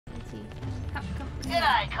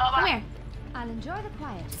Come here. I'll enjoy the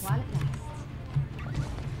quiet while it lasts.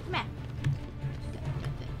 Come here.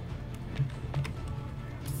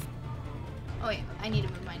 Oh wait, I need to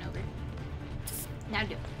move mine over. Now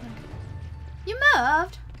do it. You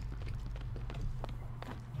moved.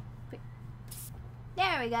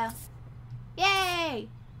 There we go. Yay!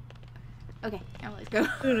 Okay, now let's go.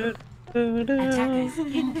 Attackers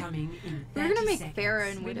incoming in 30 We're gonna make seconds.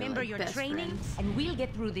 Farah and Widow Remember like your best training, friends. and we'll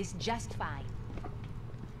get through this just fine.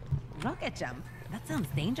 Rocket jump? That sounds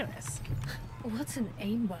dangerous. What's an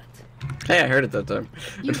aimbot? Hey, I heard it that time.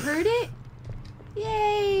 You heard it?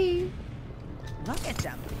 Yay! Rocket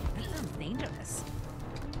jump? That sounds dangerous.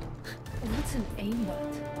 What's an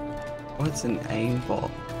aimbot? What's an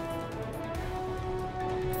aimbot?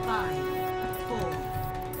 5, 4,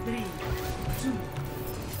 3, 2,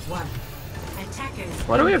 1. Attackers.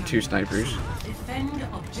 Why do we have 2 snipers? Defend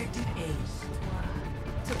objective A.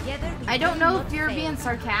 Together, we I don't know will if not you're fail. being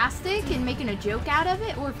sarcastic and making a joke out of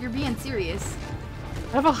it, or if you're being serious.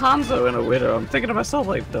 I have a Hanzo and a Widow. I'm thinking to myself,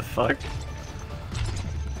 like, the fuck?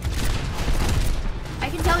 I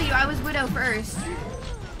can tell you, I was Widow first.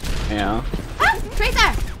 Yeah. Ah!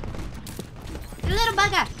 Tracer! You little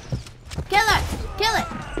bugger! Kill it! Kill it!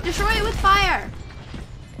 Destroy it with fire!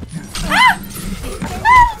 Ah!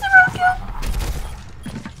 Ah! That's a roadkill!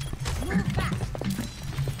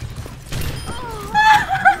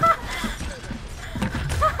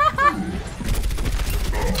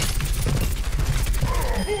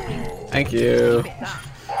 Thank you.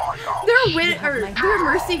 Their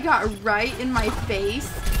Mercy got right in my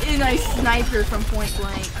face, and I sniped her from point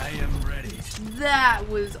blank. I am ready. That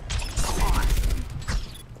was awesome.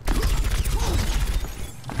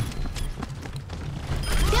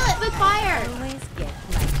 Kill it with fire! Always get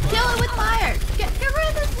like Kill it with fire! Get rid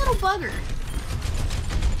of this little bugger!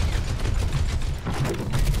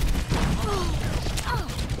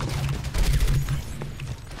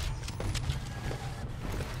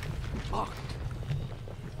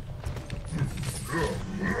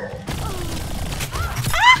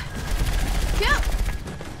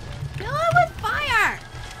 Kill it with fire!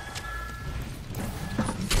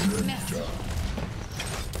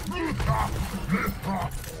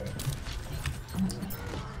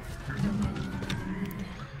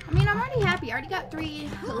 I mean, I'm already happy. I already got 3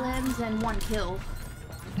 limbs and 1 kill.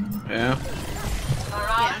 Yeah.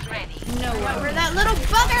 Yeah. No one. Where that little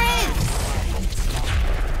bugger is!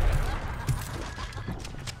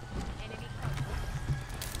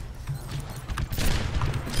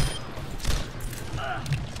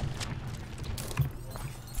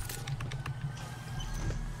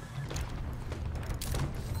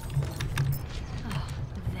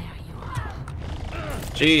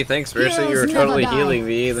 Gee, thanks, Mercy. You were totally healing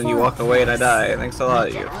me, and then you walk away and I die. Thanks a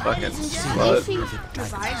lot, you fucking slut. She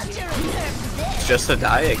revived you. It's just to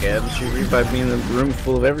die again. She revived me in the room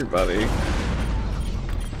full of everybody.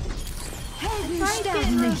 Try to get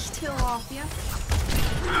this kill off you.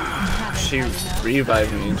 She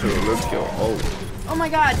revived me into a room kill. Oh. Oh my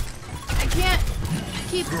god. I can't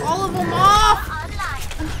keep all of them off!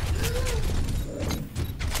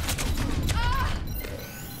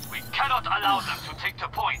 We cannot allow them to take the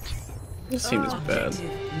point. This team is bad.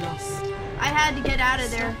 Objective lost. I had to get out of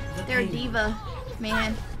there. They're a diva,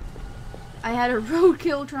 man. I had a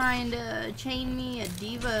roadkill trying to chain me. A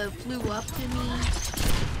diva flew up to me.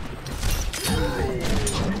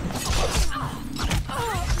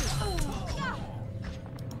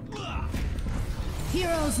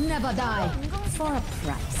 Heroes never die. For a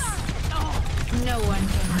price. No one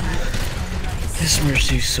can hide. This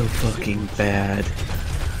Mercy's so fucking bad.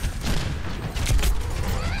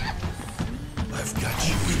 I've got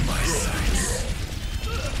you in my sights.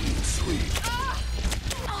 Sweet.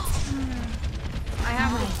 I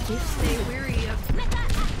have to stay weary of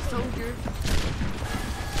soldiers.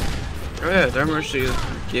 Oh yeah, their Mercy is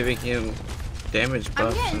giving him damage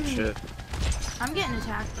buffs and getting- shit. I'm getting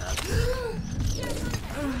attacked up.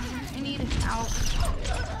 I need help.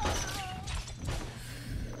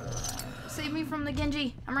 Save me from the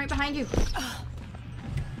Genji. I'm right behind you.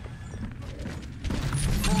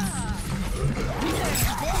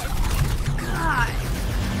 God.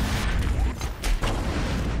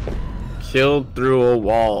 Killed through a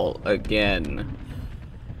wall again.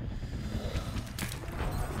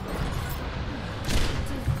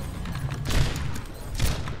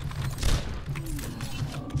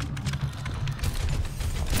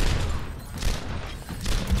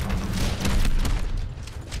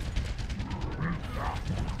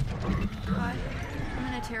 I'm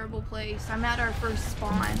in a terrible place. I'm at our first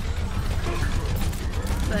spawn.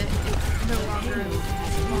 But it's no longer a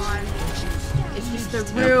spawn. It's just a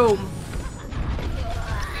room.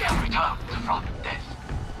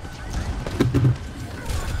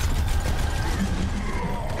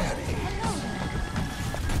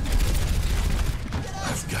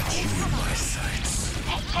 I've got you in my sights.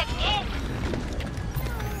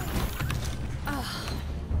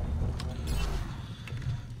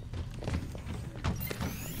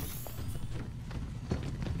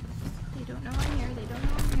 They don't know I'm here. They don't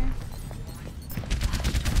know I'm here.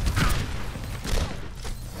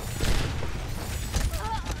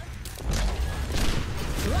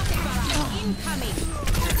 Incoming.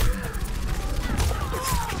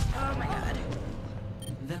 Oh my god.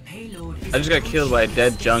 The payload is I just got killed by a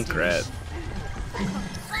dead Junkrat.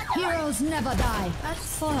 Heroes never die.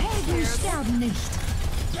 That's For Helden sterben nicht.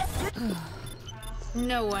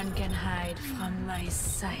 No one can hide from my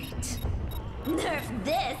sight. Nerf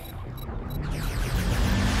this.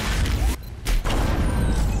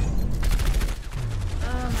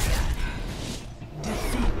 Oh my god.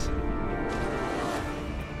 defeat.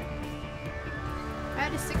 I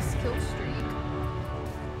had a 6-kill streak.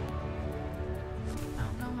 I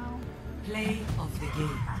don't know how. Play of the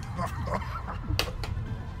game.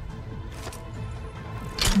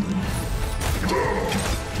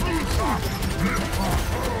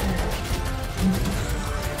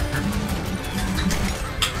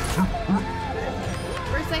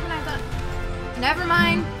 For a second I thought, never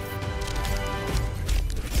mind.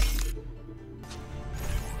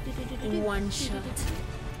 One shot,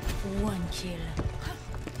 one kill.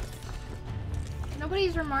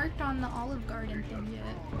 Nobody's remarked on the Olive Garden thing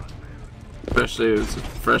yet. Especially as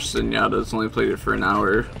fresh Zenyatta's only played it for an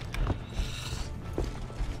hour.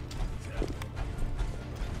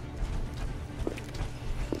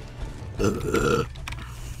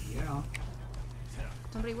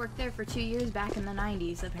 Somebody worked there for 2 years back in the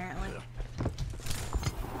 90s, apparently.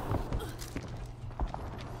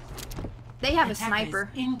 They have a Attackers sniper.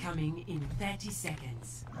 incoming in 30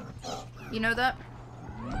 seconds. You know that?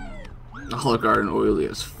 Olive Garden oily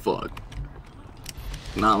as fuck.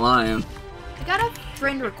 Not lying. I got a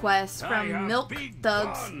friend request from Milk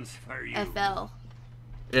Thugs FL.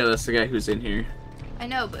 Yeah, that's the guy who's in here. I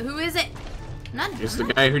know, but who is it? None. It's the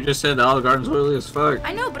guy who just said the Olive Garden's oily as fuck.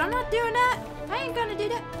 I know, but I'm not doing that. I ain't gonna do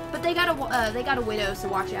that. But they got a widow, so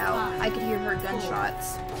watch out. I could hear her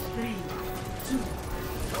gunshots. 3, 2,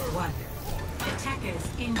 1. Attackers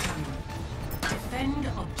incoming. Defend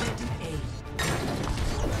objective A.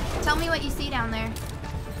 Tell me what you see down there.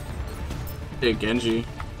 Hey, Genji.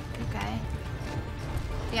 Okay.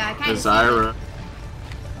 Yeah, I kind The of see Zyra. it.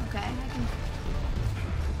 Okay, I can.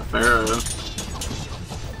 Pharaoh.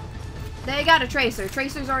 They got a Tracer.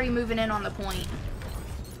 Tracer's already moving in on the point.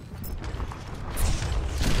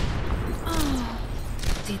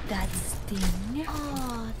 Did that sting?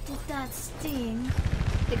 Oh, did that sting?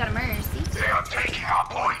 They got a Mercy. They are taking our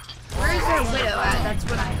point. Where's their widow at? That's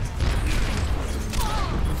what I...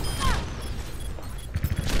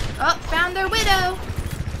 Oh, found their widow!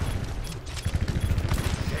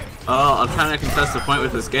 Oh, I'm trying to contest the point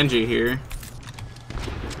with this Genji here.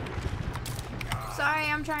 Sorry,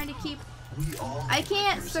 I'm trying to keep... I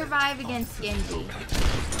can't survive against Genji.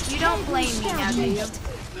 You don't blame me now, do you?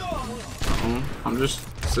 Oh, I'm just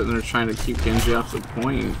sitting there trying to keep Genji off the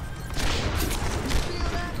point.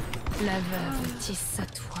 La veuve tisse sa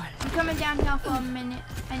toile. I'm coming down here for a minute.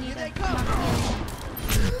 I need to come up here.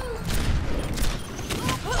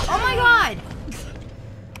 Oh my god!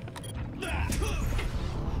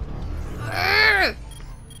 Urgh!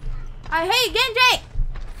 I hate Genji!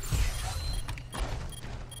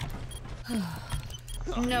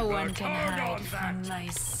 No one can hide from my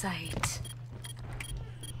sight.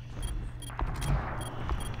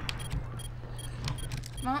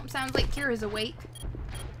 Well, sounds like Kira's awake.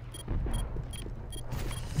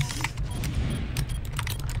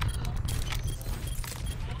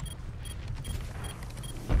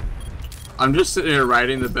 I'm just sitting here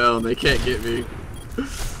riding the bell and they can't get me.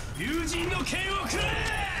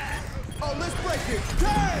 Oh, let's break it.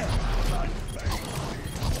 Damn!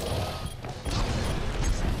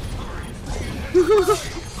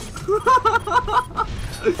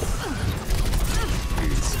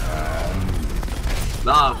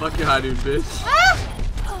 Nah, fuck you, high dude, bitch.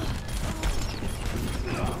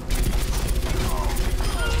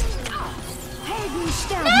 Helden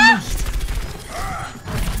sterben nicht.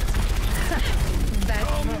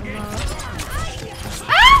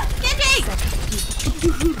 Ah! Genji!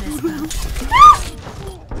 Ah!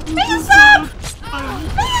 Make it stop!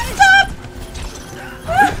 Make it stop!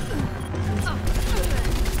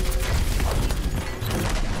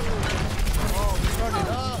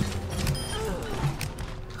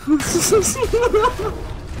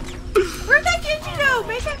 Where'd that Genji go?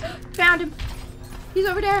 Make it... found him. He's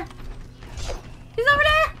over there. He's over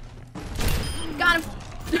there. Got him.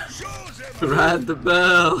 Ride the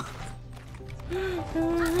bell.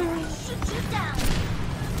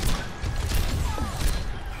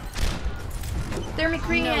 Their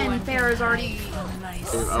McCree and Farrah's already.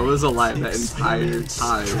 Dude, I was alive that entire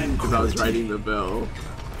time because I was riding the bell.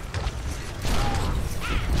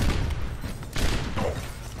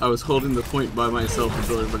 I was holding the point by myself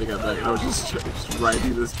until everybody got back, and I was just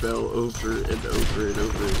riding this bell over and over and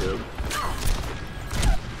over again.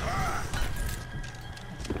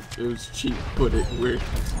 It was cheap, but it worked.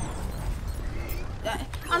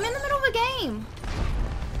 I'm in the middle of a game.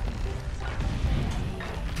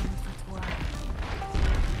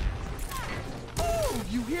 Oh,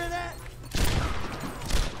 you hear that?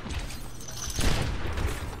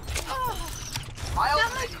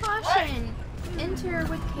 Got my caution. Enter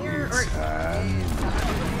with care or.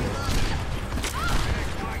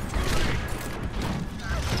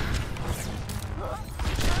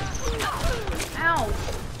 Ow.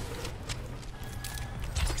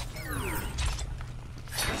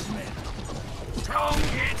 Don't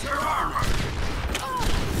get your armor.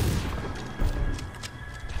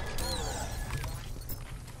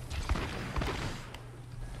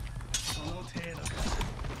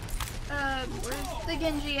 Where's the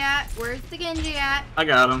Genji at? Where's the Genji at? I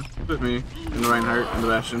got him. With me. And Reinhardt and the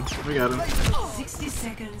Bastion. We got him. 60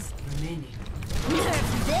 seconds remaining.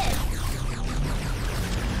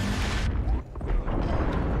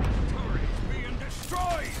 Being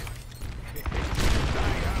destroyed.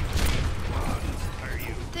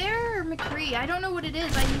 There, McCree. I don't know what it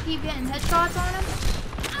is. I keep getting headshots on him,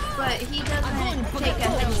 but he doesn't take a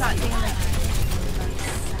headshot damage.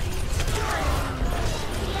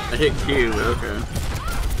 I hit Q, but okay.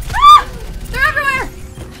 Ah! They're everywhere!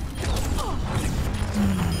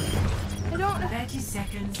 I don't. 30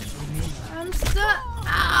 seconds remaining. I'm stuck.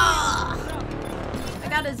 Ah! I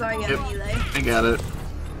got a Zarya melee. I got it.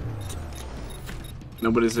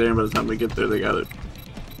 Nobody's there, and by the time we get there, they got it.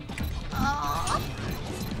 Oh.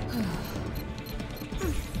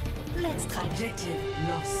 Let's try. Objective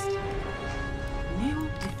lost. New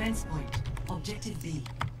defense point. Objective B.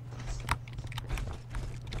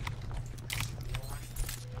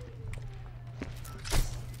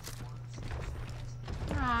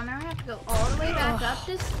 Oh, now I have to go all the way back up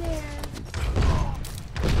the stairs.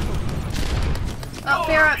 Oh,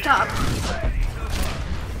 Farrah up top.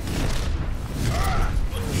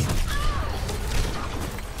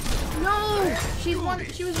 No! She was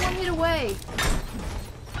one hit away.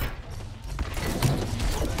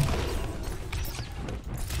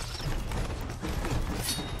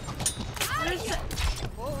 Where's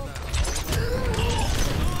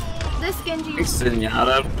this Genji? Hey,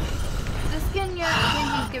 Zenyatta. This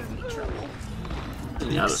Genji's giving me trouble.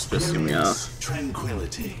 Zenyatta's pissing me off.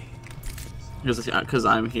 Tranquility. Because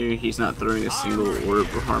I'm here, he's not throwing a single orb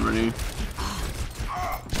for Harmony.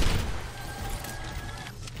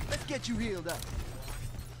 Let's get you healed up.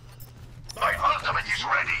 My ultimate is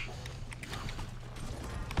ready.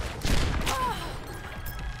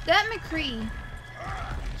 That McCree,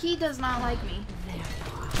 he does not like me.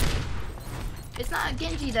 It's not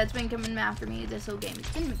Genji that's been coming after me this whole game. It's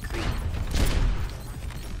been McCree.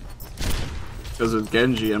 Because with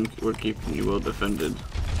Genji, we're keeping you well defended.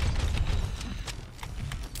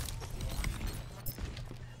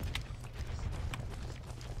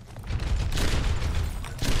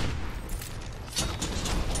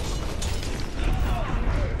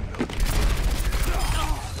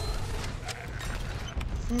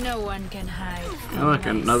 No one can hide. Oh, look,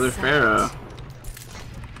 another Farrah.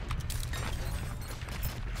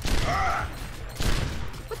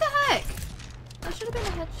 What the heck? That should have been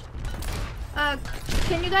a headshot.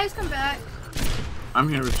 Can you guys come back? I'm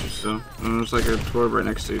here with you still. And there's like a Torb right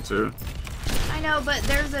next to you too. I know, but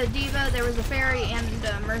there's a Diva, there was a Fairy, and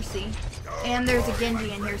Mercy. And there's a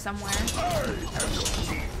Genji in here somewhere.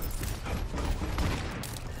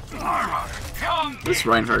 This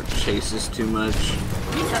Reinhardt chases too much.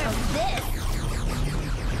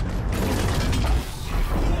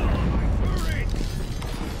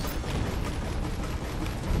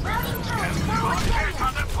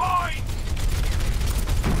 On the point.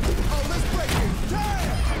 Oh, let's break it. Damn.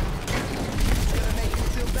 Gonna make you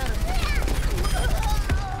feel better.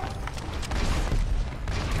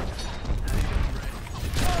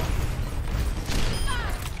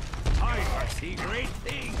 I see great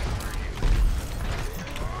things.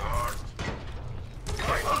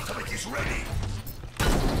 My ultimate is ready.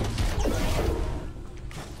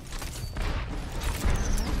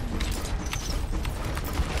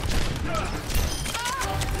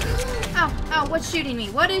 Ow. Oh, what's shooting me?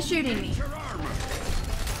 What is shooting me?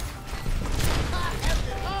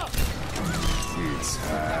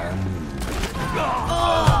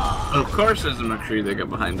 Of course there's a McCree that got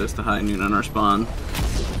behind us to high noon on our spawn.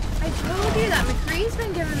 I told you that McCree's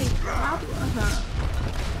been giving me problems.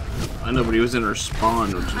 I know, but he was in our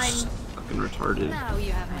spawn, which is fucking retarded. Now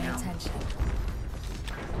you have my attention.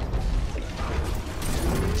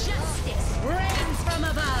 Justice reigns from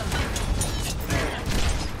above.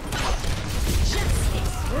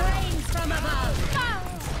 Justice reigns from above.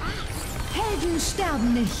 Helden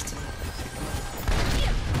sterben nicht.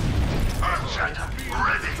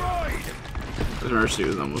 Mercy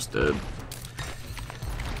was almost dead.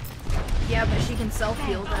 Yeah, but she can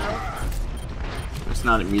self-heal though. It's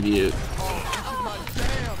not immediate.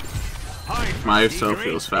 My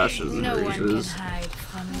self-heal is faster than No one hers can is. hide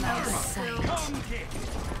from my sight.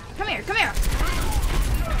 Come here, come here.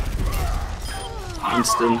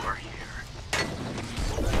 Instant.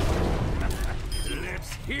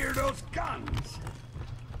 Let's hear those guns.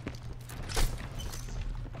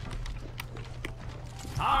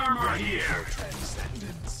 Armor here.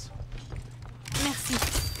 Merci.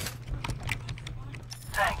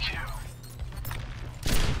 Thank you.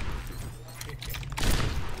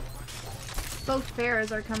 Both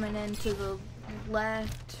Pharaohs are coming in to the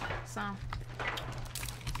left, so.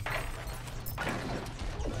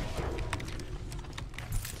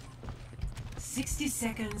 60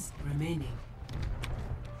 seconds remaining.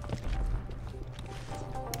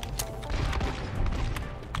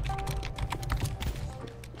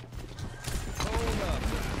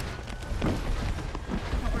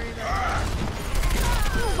 Don't worry about it.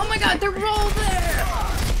 Oh my god, they're all there!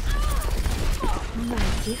 My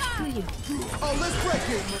gift to you. Oh, let's break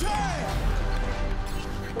it.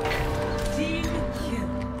 Team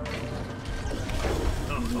kill.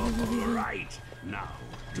 Right. Now,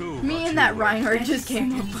 do Me and that Reinhardt just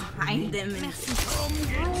came up behind them and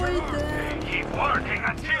destroyed them. keep working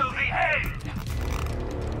until the end.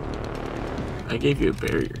 I gave you a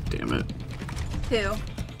barrier, damn it. Who?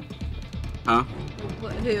 Huh?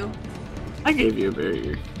 Who? I gave you a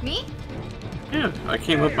barrier. Me? Yeah, I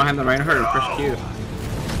came up behind the Reinhardt and pressed Q.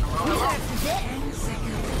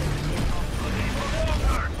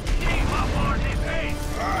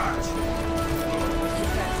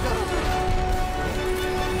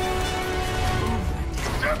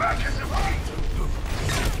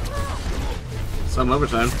 Some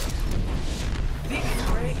overtime.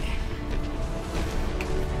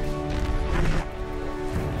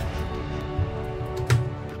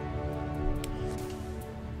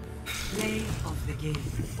 Play of the game.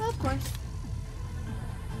 Well, of course.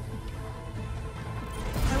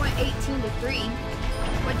 I went 18 to 3.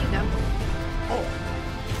 What'd you go?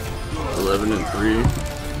 11 and 3.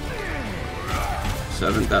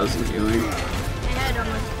 7,000 healing. I had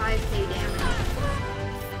almost 5k damage.